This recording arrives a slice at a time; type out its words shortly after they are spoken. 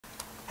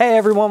Hey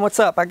everyone, what's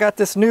up? I got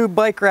this new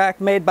bike rack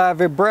made by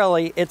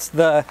Vibrelli. It's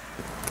the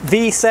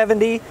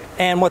V70,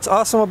 and what's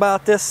awesome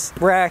about this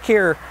rack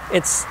here,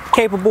 it's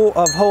capable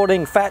of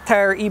holding fat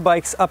tire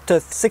e-bikes up to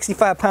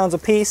 65 pounds a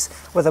piece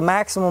with a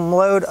maximum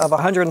load of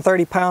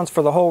 130 pounds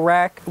for the whole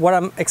rack. What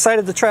I'm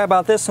excited to try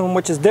about this one,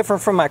 which is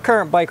different from my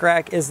current bike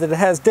rack, is that it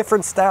has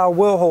different style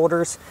wheel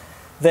holders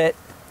that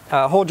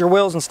hold your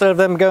wheels instead of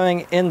them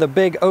going in the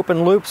big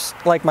open loops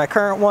like my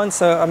current one.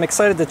 So I'm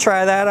excited to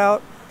try that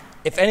out.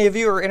 If any of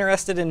you are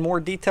interested in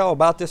more detail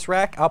about this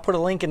rack, I'll put a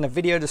link in the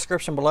video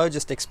description below.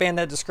 Just expand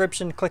that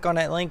description, click on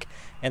that link,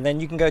 and then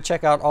you can go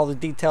check out all the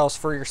details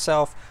for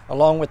yourself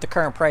along with the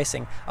current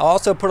pricing. I'll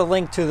also put a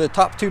link to the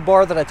top 2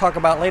 bar that I talk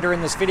about later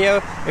in this video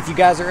if you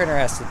guys are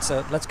interested.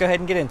 So let's go ahead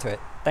and get into it.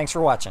 Thanks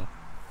for watching.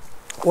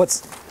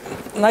 What's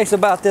nice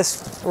about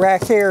this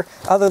rack here,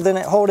 other than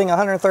it holding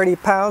 130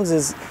 pounds,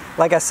 is,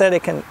 like I said,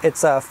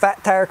 it's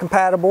fat tire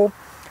compatible.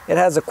 It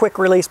has a quick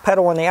release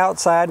pedal on the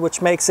outside,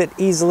 which makes it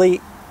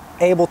easily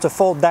able to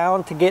fold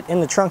down to get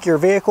in the trunk of your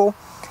vehicle.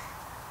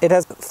 It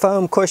has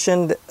foam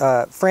cushioned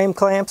frame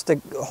clamps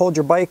to hold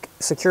your bike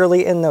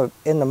securely in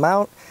the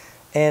mount,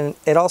 and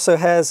it also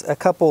has a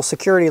couple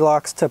security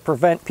locks to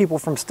prevent people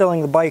from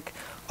stealing the bike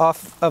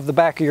off of the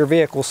back of your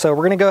vehicle. So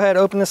we're going to go ahead and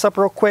open this up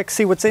real quick,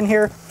 see what's in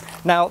here.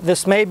 Now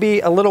this may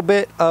be a little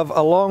bit of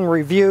a long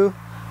review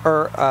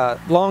or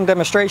long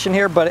demonstration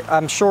here, but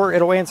I'm sure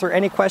it'll answer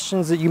any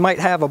questions that you might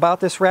have about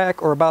this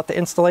rack or about the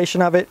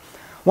installation of it.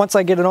 Once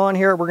I get it on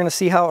here, we're going to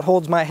see how it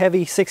holds my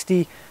heavy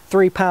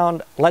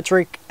 63-pound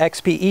electric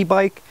XP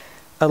e-bike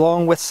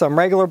along with some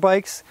regular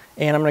bikes,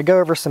 and I'm going to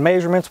go over some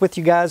measurements with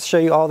you guys, show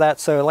you all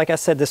that. So like I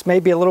said, this may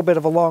be a little bit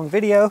of a long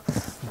video,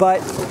 but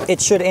it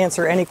should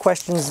answer any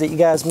questions that you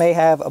guys may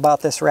have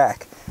about this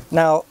rack.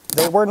 Now,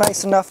 they were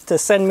nice enough to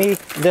send me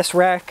this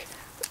rack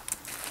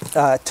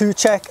to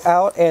check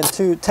out and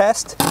to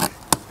test,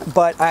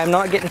 but I'm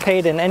not getting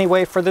paid in any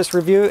way for this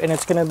review, and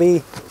it's going to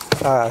be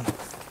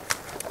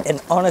an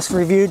honest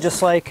review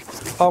just like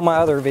all my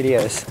other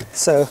videos.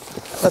 So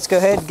let's go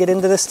ahead and get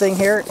into this thing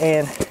here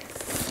and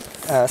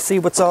see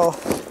what's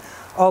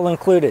all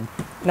included.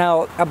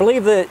 Now, I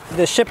believe that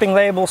the shipping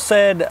label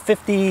said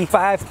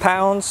 55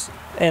 pounds,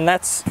 and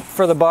that's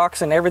for the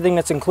box and everything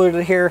that's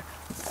included here.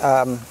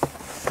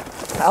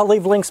 I'll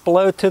leave links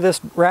below to this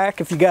rack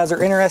if you guys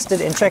are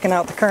interested in checking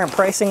out the current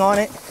pricing on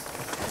it,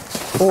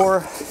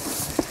 or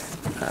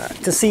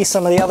to see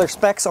some of the other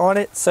specs on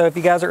it. So if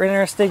you guys are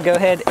interested, go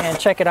ahead and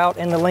check it out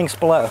in the links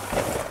below.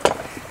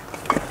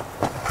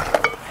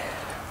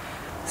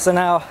 So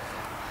now,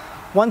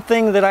 one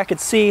thing that I could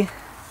see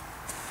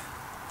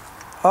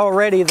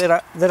already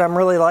that I'm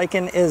really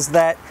liking is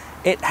that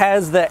it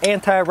has the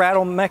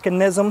anti-rattle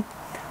mechanism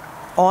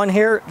on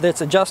here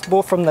that's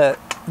adjustable from the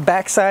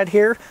backside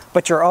here,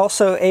 but you're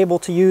also able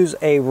to use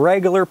a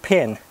regular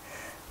pin.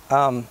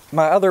 My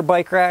other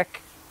bike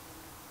rack,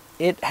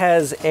 it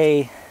has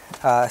a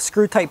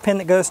screw type pin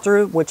that goes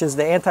through, which is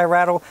the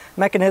anti-rattle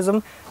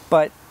mechanism,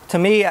 but to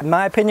me, in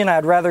my opinion,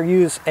 I'd rather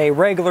use a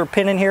regular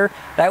pin in here.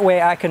 That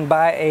way I can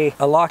buy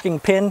a locking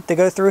pin to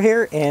go through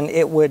here, and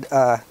it would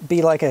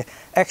be like an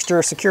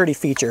extra security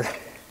feature.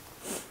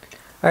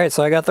 All right,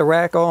 so I got the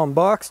rack all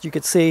unboxed. You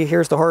can see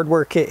here's the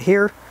hardware kit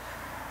here.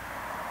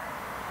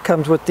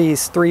 Comes with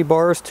these 3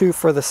 bars, 2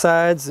 for the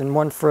sides and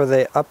 1 for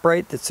the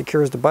upright that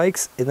secures the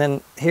bikes. And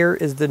then here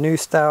is the new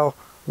style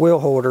wheel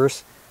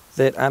holders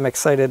that I'm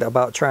excited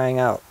about trying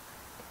out.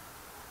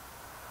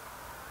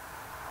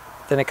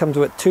 Then it comes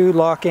with 2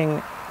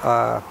 locking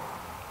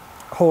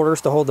holders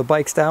to hold the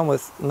bikes down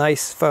with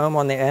nice foam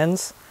on the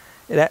ends.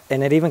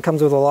 And it even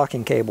comes with a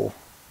locking cable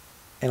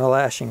and a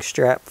lashing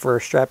strap for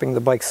strapping the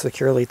bike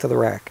securely to the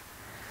rack.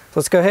 So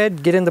let's go ahead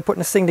and get into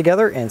putting this thing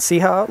together and see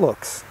how it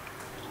looks.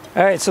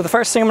 Alright, so the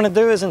first thing I'm going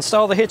to do is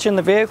install the hitch in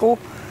the vehicle.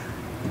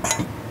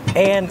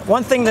 And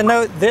one thing to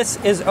note,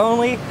 this is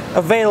only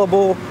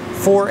available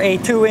for a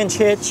 2-inch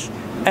hitch.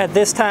 At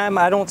this time,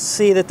 I don't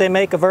see that they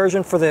make a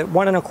version for the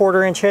 1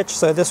 1/4 inch hitch,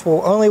 so this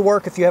will only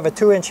work if you have a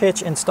 2-inch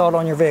hitch installed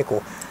on your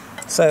vehicle.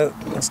 So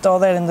install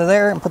that into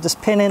there and put this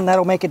pin in.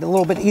 That'll make it a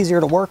little bit easier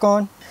to work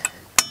on.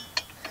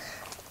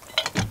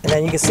 And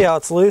then you can see how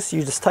it's loose.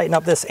 You just tighten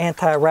up this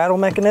anti-rattle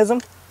mechanism.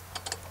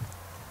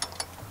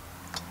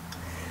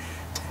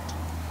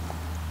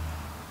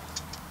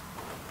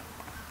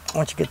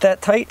 Once you get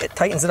that tight, it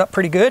tightens it up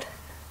pretty good.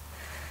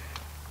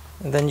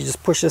 And then you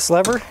just push this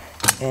lever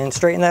and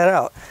straighten that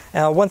out.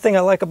 Now, one thing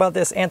I like about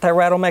this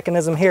anti-rattle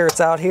mechanism here,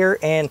 it's out here,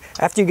 and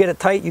after you get it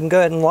tight, you can go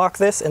ahead and lock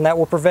this, and that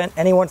will prevent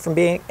anyone from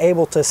being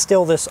able to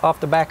steal this off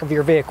the back of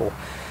your vehicle.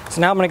 So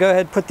now I'm going to go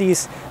ahead and put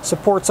these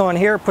supports on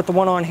here, put the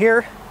one on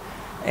here,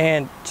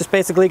 and just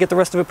basically get the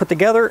rest of it put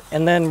together,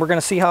 and then we're going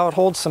to see how it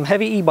holds some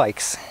heavy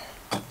e-bikes.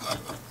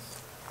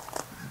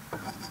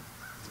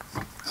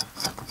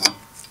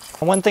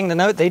 One thing to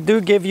note, they do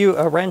give you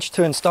a wrench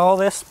to install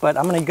this, but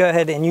I'm going to go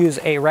ahead and use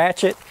a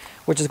ratchet,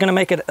 which is going to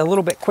make it a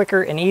little bit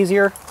quicker and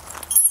easier.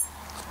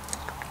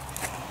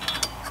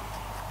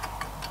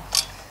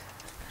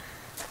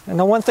 And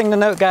the one thing to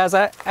note, guys,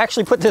 I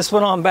actually put this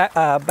one on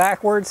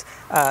backwards.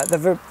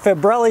 The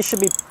Vibrelli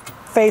should be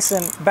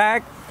facing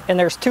back, and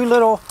there's two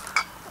little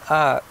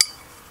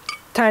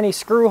tiny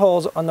screw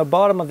holes on the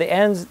bottom of the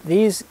ends.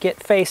 These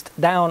get faced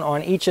down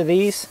on each of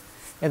these,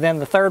 and then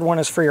the third one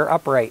is for your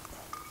upright.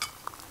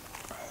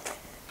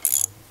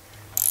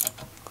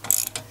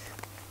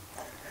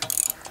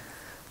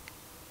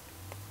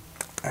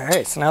 All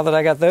right, so now that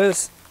I got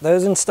those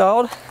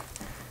installed,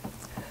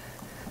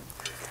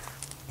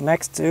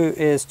 next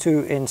is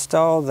to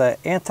install the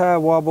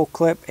anti-wobble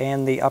clip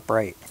and the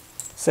upright.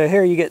 So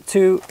here you get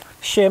two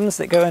shims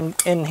that go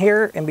in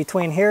here, in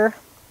between here.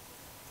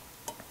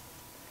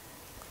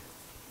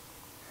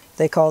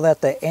 They call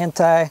that the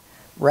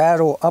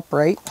anti-rattle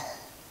upright.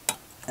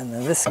 And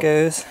then this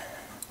goes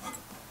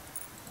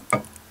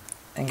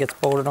and gets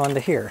bolted onto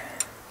here.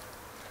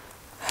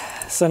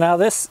 So now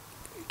this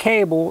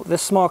cable,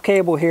 this small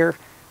cable here,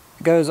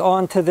 goes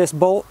onto this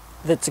bolt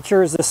that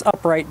secures this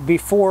upright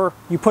before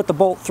you put the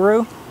bolt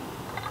through,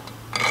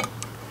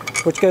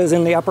 which goes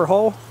in the upper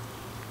hole.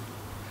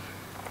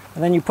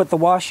 And then you put the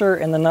washer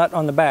and the nut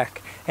on the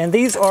back. And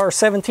these are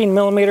 17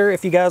 millimeter.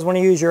 If you guys want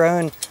to use your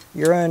own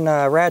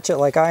ratchet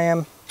like I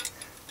am,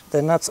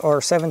 the nuts are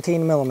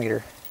 17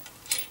 millimeter.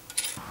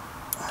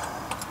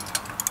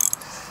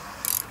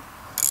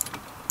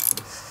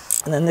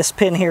 And then this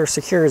pin here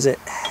secures it.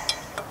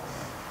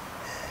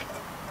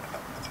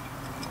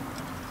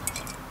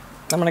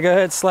 I'm going to go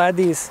ahead and slide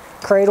these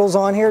cradles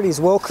on here,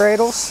 these wheel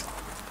cradles.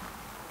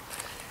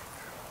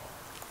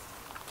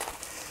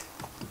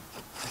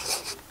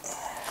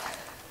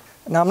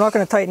 Now I'm not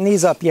going to tighten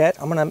these up yet.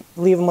 I'm going to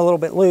leave them a little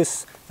bit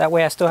loose. That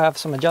way I still have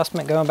some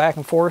adjustment going back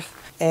and forth.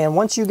 And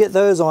once you get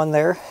those on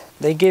there,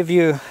 they give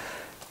you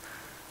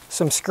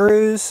some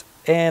screws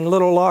and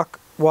little lock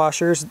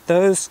washers.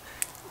 Those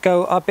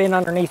go up in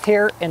underneath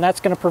here, and that's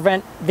going to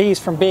prevent these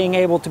from being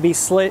able to be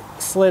slid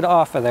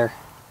off of there.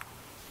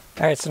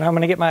 All right, so now I'm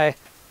going to get my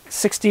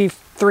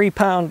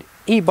 63-pound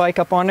e-bike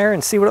up on there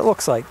and see what it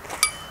looks like.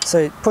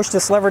 So push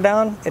this lever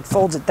down, it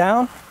folds it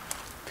down.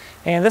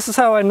 And this is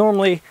how I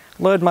normally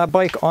load my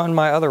bike on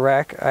my other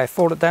rack. I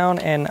fold it down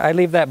and I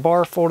leave that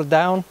bar folded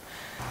down.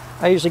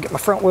 I usually get my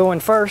front wheel in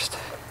first,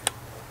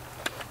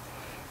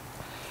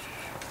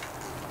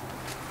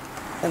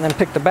 and then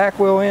pick the back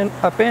wheel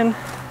up in.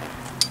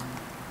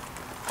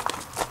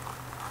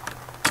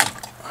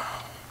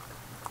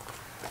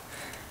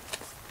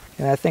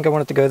 And I think I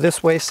want it to go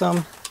this way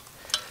some,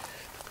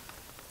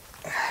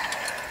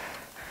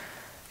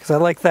 because I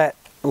like that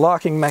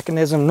locking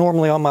mechanism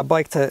normally on my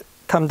bike to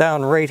come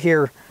down right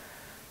here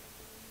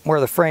where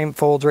the frame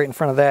folds right in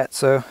front of that.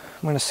 So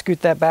I'm going to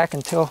scoot that back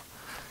until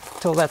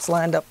that's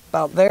lined up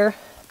about there.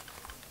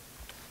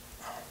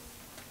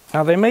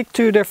 Now they make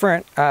two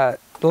different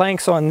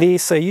lengths on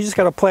these, so you just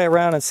got to play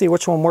around and see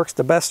which one works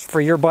the best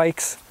for your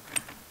bikes.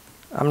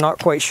 I'm not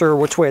quite sure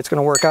which way it's going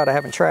to work out. I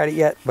haven't tried it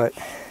yet, but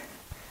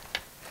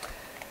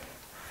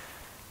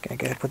okay,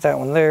 go ahead and put that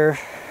one there.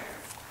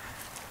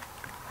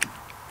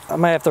 I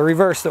might have to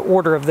reverse the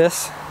order of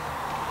this.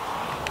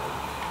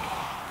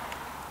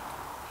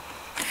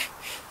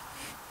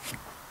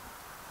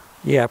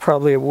 Yeah,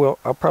 probably will.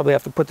 I'll probably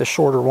have to put the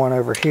shorter one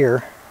over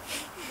here.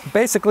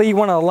 Basically, you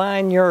want to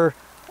line your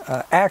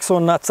axle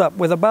nuts up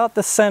with about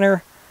the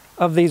center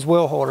of these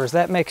wheel holders.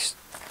 That makes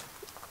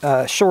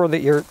sure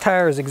that your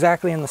tire is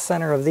exactly in the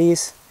center of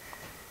these.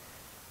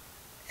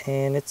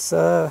 And it's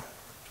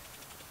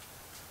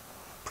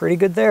pretty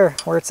good there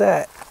where it's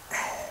at.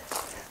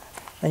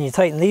 Then you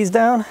tighten these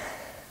down.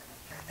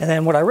 And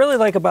then what I really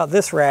like about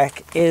this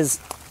rack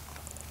is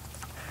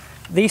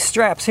these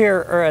straps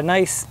here are a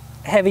nice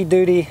heavy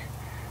duty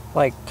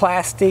like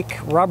plastic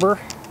rubber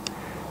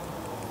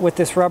with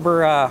this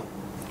rubber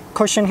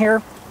cushion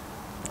here,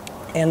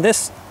 and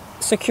this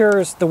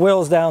secures the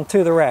wheels down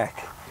to the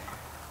rack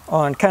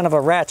on kind of a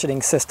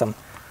ratcheting system.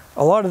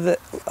 A lot of the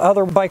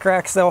other bike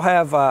racks, they'll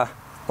have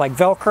like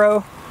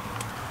Velcro,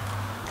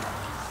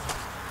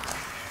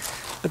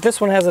 but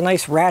this one has a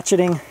nice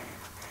ratcheting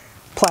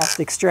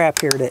plastic strap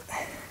here that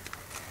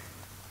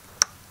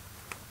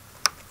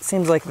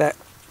seems like that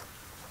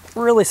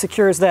really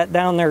secures that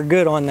down there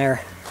good on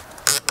there.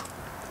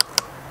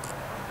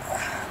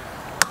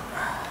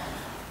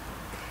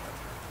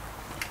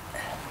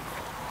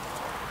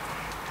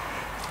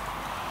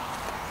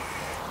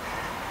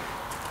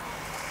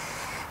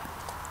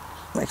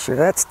 Make sure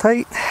that's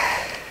tight.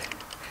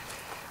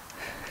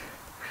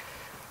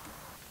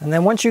 And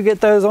then once you get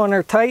those on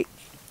there tight,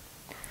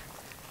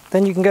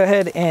 then you can go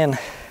ahead and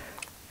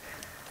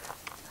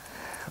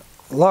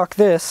lock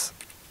this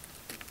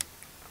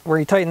where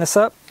you tighten this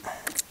up,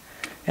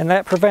 and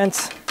that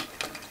prevents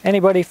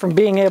anybody from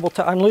being able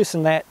to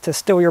unloosen that to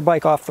steal your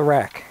bike off the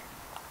rack.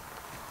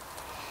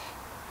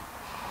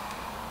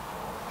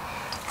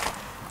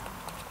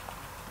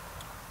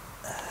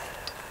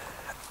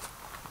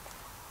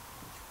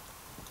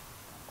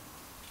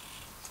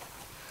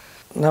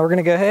 Now we're going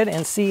to go ahead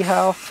and see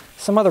how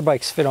some other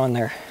bikes fit on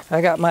there. I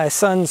got my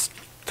son's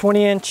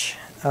 20-inch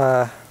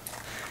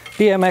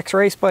BMX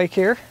race bike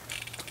here.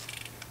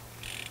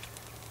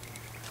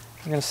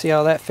 You're gonna see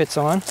how that fits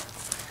on.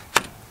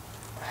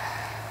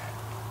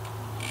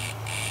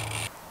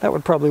 That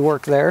would probably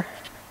work there.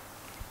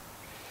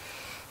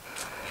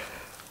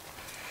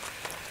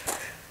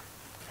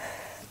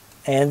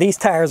 And these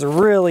tires are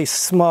really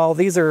small.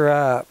 These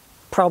are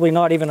probably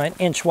not even an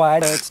inch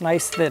wide, so it's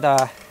nice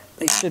that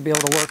they should be able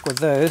to work with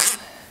those.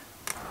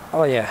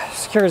 Oh yeah,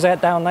 secures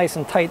that down nice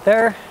and tight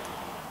there.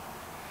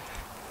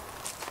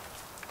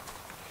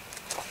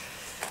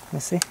 Let me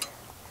see.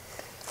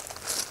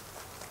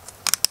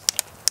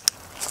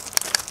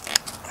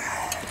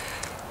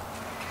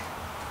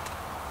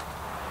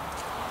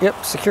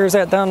 Yep, secures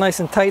that down nice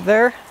and tight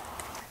there.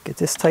 Get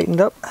this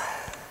tightened up.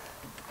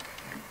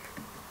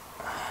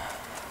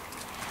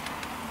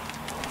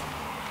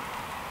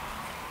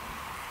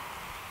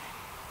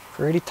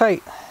 Pretty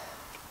tight.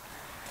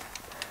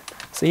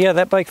 So yeah,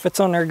 that bike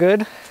fits on there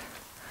good.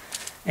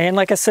 And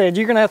like I said,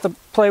 you're gonna have to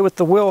play with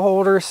the wheel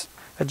holders,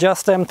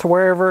 adjust them to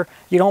wherever.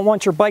 You don't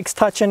want your bikes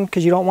touching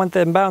because you don't want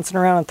them bouncing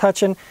around and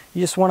touching.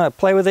 You just want to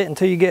play with it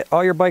until you get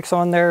all your bikes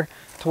on there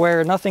to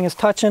where nothing is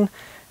touching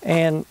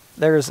and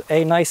there's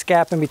a nice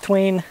gap in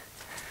between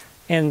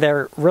and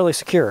they're really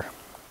secure.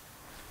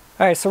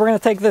 All right, so we're gonna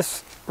take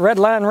this Red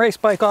Line race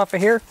bike off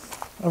of here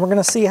and we're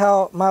gonna see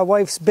how my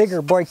wife's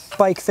bigger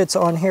bike fits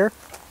on here.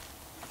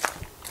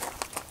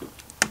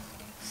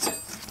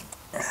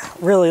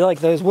 Really like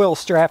those wheel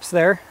straps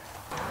there.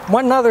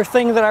 One other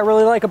thing that I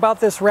really like about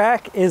this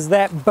rack is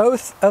that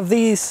both of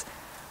these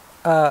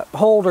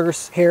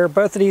holders here,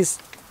 both of these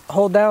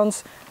hold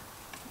downs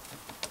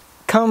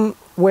come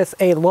with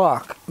a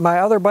lock. My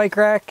other bike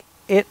rack,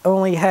 it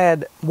only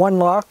had one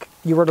lock.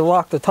 You were to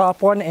lock the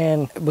top one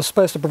and it was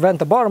supposed to prevent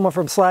the bottom one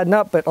from sliding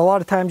up, but a lot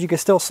of times you can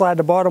still slide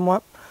the bottom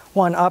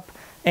one up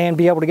and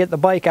be able to get the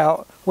bike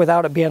out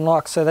without it being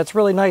locked. So that's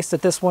really nice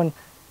that this one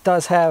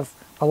does have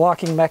a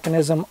locking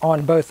mechanism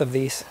on both of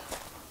these.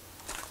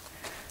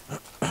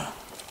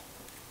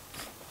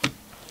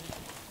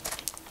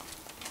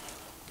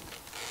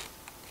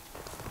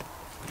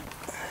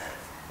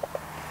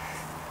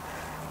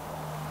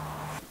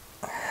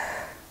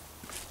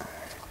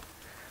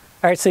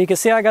 All right, so you can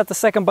see I got the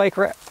second bike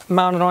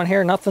mounted on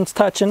here, nothing's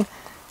touching,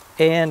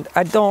 and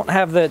I don't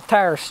have the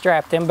tires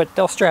strapped in, but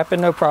they'll strap in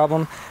no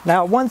problem.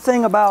 Now, one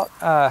thing about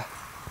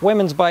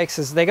women's bikes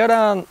is they go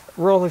down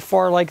really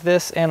far like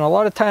this, and a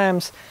lot of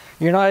times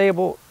you're not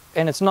able,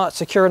 and it's not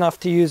secure enough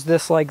to use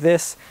this like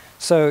this,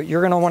 so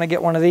you're gonna wanna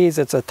get one of these.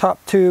 It's a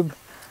top tube.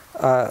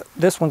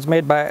 This one's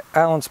made by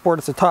Allen Sport.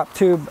 It's a top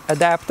tube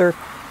adapter,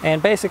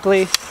 and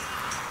basically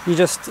you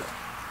just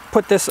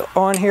put this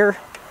on here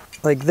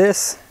like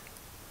this,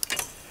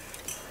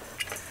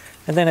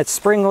 and then it's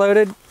spring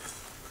loaded.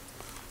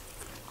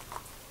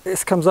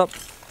 This comes up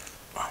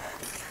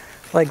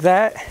like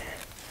that,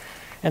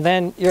 and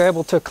then you're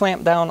able to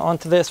clamp down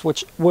onto this,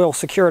 which will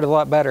secure it a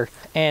lot better.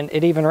 And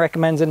it even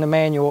recommends in the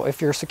manual, if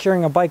you're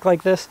securing a bike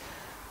like this,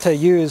 to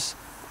use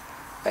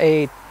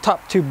a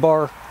top tube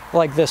bar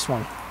like this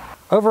one.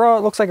 Overall,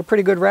 it looks like a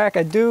pretty good rack.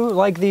 I do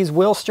like these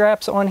wheel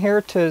straps on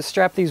here to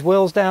strap these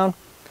wheels down.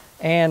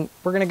 And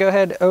we're gonna go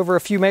ahead over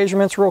a few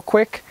measurements real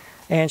quick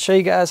and show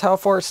you guys how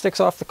far it sticks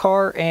off the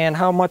car and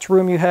how much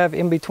room you have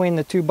in between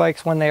the two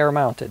bikes when they are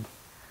mounted.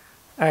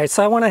 All right,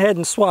 so I went ahead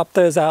and swapped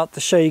those out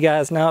to show you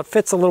guys. Now it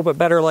fits a little bit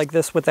better like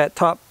this with that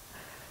top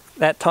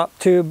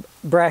tube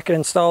bracket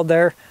installed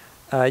there.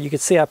 You can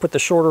see I put the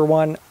shorter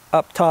one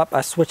up top.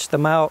 I switched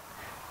them out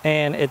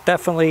and it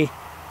definitely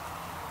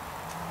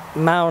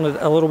mounted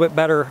a little bit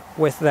better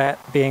with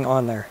that being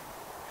on there.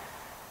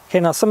 Okay,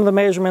 now some of the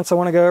measurements I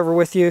want to go over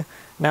with you.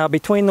 Now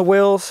between the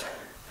wheels,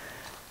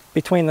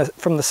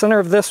 from the center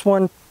of this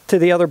one to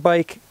the other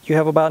bike, you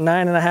have about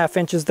 9.5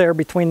 inches there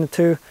between the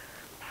two.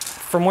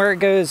 From where it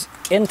goes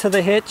into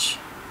the hitch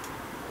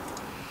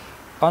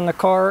on the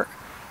car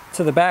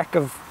to the back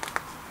of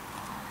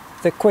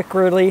the quick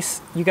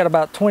release, you got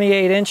about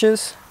 28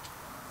 inches,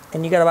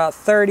 and you got about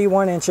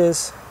 31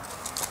 inches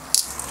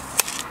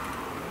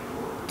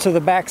to the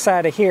back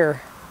side of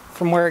here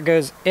from where it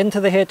goes into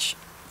the hitch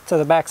to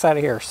the back side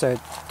of here. So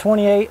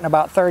 28 and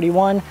about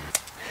 31.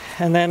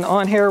 And then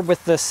on here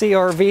with the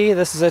CRV,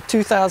 this is a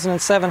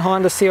 2007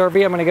 Honda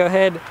CRV. I'm going to go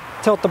ahead,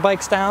 tilt the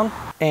bikes down,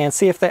 and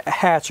see if the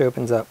hatch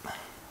opens up.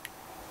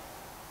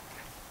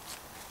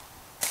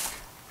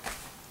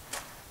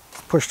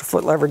 Push the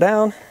foot lever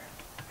down,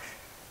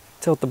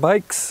 tilt the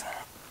bikes.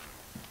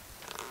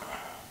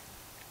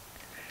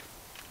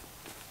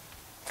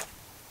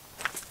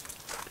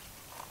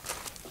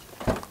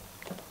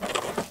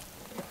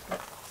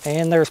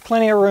 And there's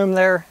plenty of room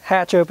there.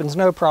 Hatch opens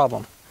no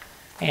problem.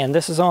 And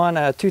this is on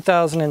a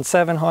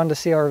 2007 Honda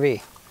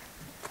CRV.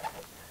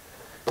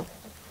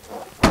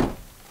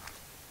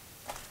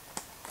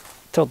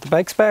 Tilt the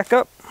bikes back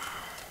up.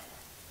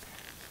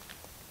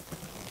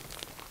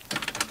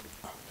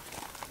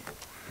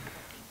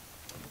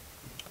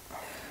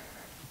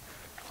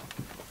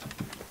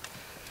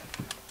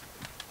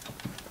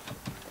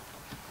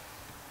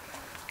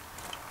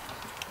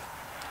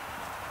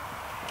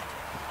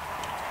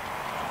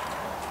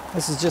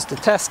 This is just a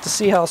test to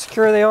see how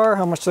secure they are,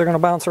 how much they're going to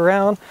bounce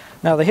around.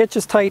 Now the hitch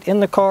is tight in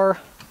the car.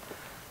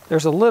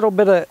 There's a little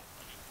bit of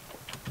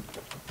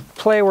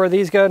play where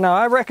these go. Now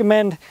I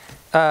recommend,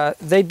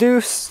 they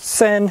do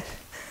send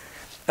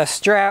a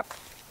strap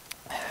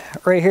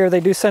right here.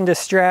 They do send a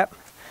strap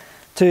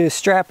to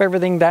strap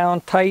everything down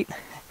tight,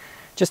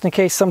 just in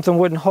case something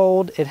wouldn't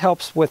hold. It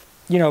helps with,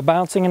 you know,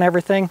 bouncing and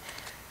everything.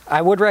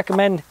 I would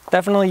recommend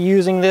definitely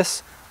using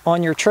this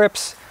on your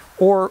trips,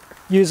 or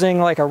using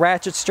like a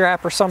ratchet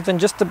strap or something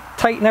just to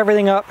tighten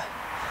everything up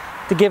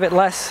to give it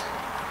less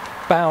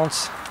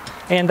bounce.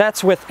 And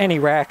that's with any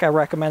rack. I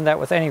recommend that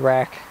with any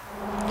rack.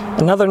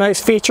 Another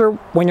nice feature,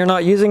 when you're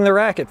not using the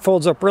rack, it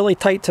folds up really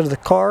tight to the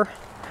car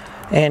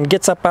and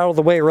gets up out of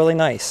the way really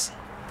nice.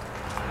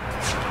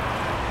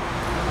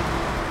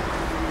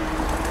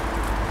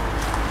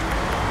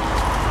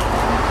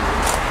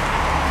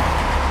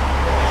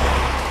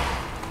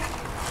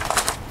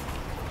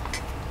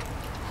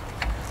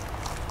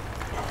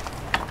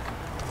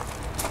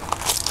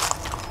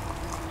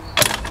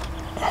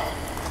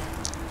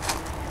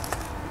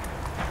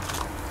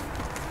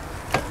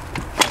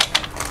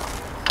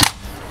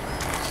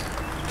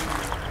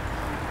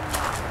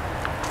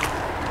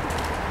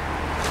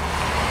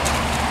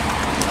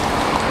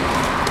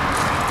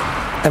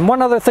 And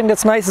one other thing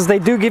that's nice is they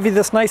do give you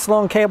this nice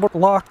long cable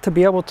lock to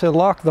be able to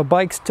lock the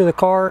bikes to the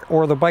car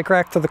or the bike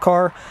rack to the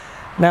car.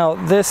 Now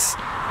this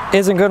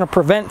isn't going to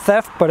prevent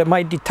theft, but it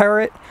might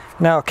deter it.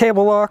 Now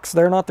cable locks,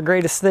 they're not the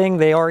greatest thing.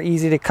 They are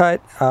easy to cut,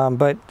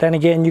 but then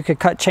again, you could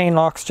cut chain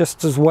locks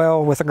just as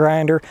well with a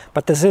grinder.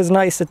 But this is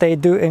nice that they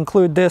do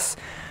include this,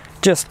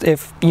 just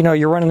if you know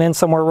you're running in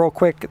somewhere real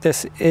quick.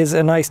 This is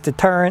a nice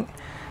deterrent.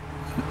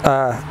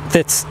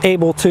 That's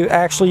able to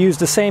actually use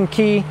the same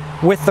key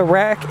with the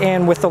rack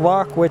and with the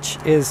lock, which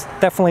is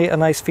definitely a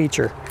nice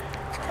feature.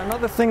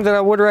 Another thing that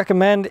I would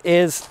recommend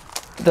is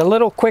the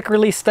little quick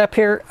release step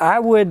here.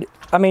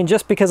 I mean,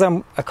 just because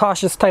I'm a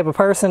cautious type of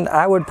person,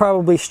 I would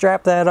probably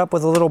strap that up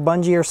with a little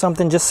bungee or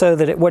something just so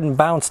that it wouldn't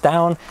bounce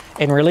down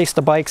and release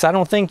the bikes. I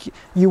don't think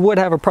you would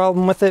have a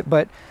problem with it,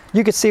 but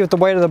you can see with the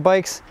weight of the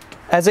bikes,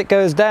 as it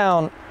goes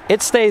down,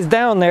 it stays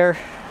down there.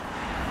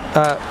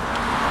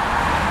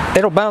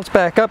 It'll bounce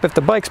back up if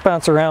the bikes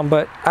bounce around,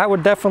 but I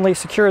would definitely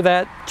secure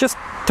that just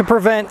to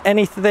prevent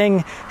anything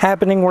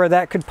happening where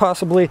that could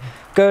possibly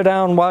go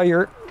down while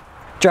you're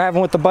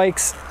driving with the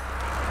bikes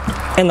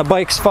and the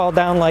bikes fall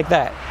down like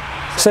that.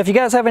 So if you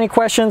guys have any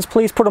questions,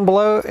 please put them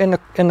below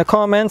in the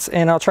comments,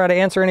 and I'll try to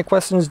answer any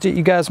questions that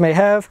you guys may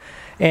have.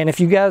 And if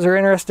you guys are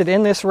interested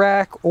in this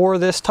rack or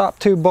this top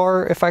tube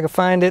bar, if I can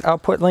find it, I'll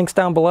put links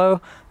down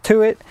below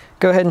to it.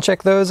 Go ahead and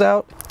check those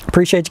out.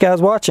 Appreciate you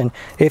guys watching.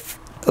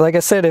 Like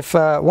I said,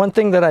 one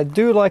thing that I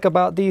do like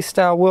about these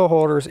style wheel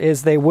holders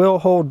is they will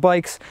hold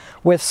bikes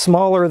with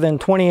smaller than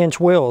 20-inch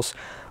wheels.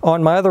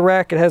 On my other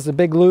rack, it has the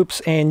big loops,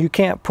 and you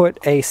can't put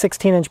a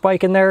 16-inch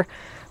bike in there.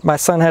 My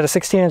son had a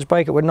 16-inch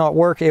bike, it would not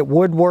work. It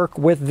would work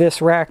with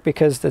this rack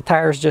because the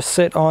tires just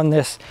sit on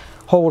this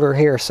holder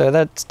here. So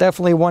that's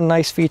definitely one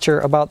nice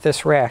feature about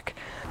this rack.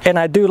 And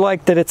I do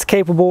like that it's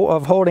capable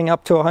of holding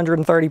up to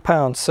 130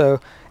 pounds. So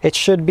it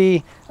should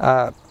be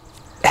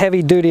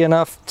heavy duty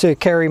enough to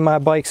carry my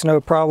bikes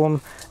no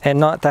problem and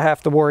not to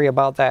have to worry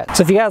about that.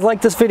 So if you guys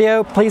like this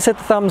video, please hit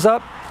the thumbs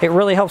up. It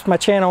really helps my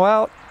channel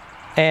out.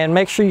 And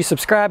make sure you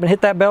subscribe and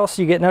hit that bell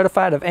so you get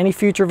notified of any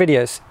future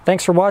videos.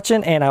 Thanks for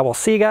watching, and I will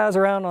see you guys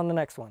around on the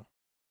next one.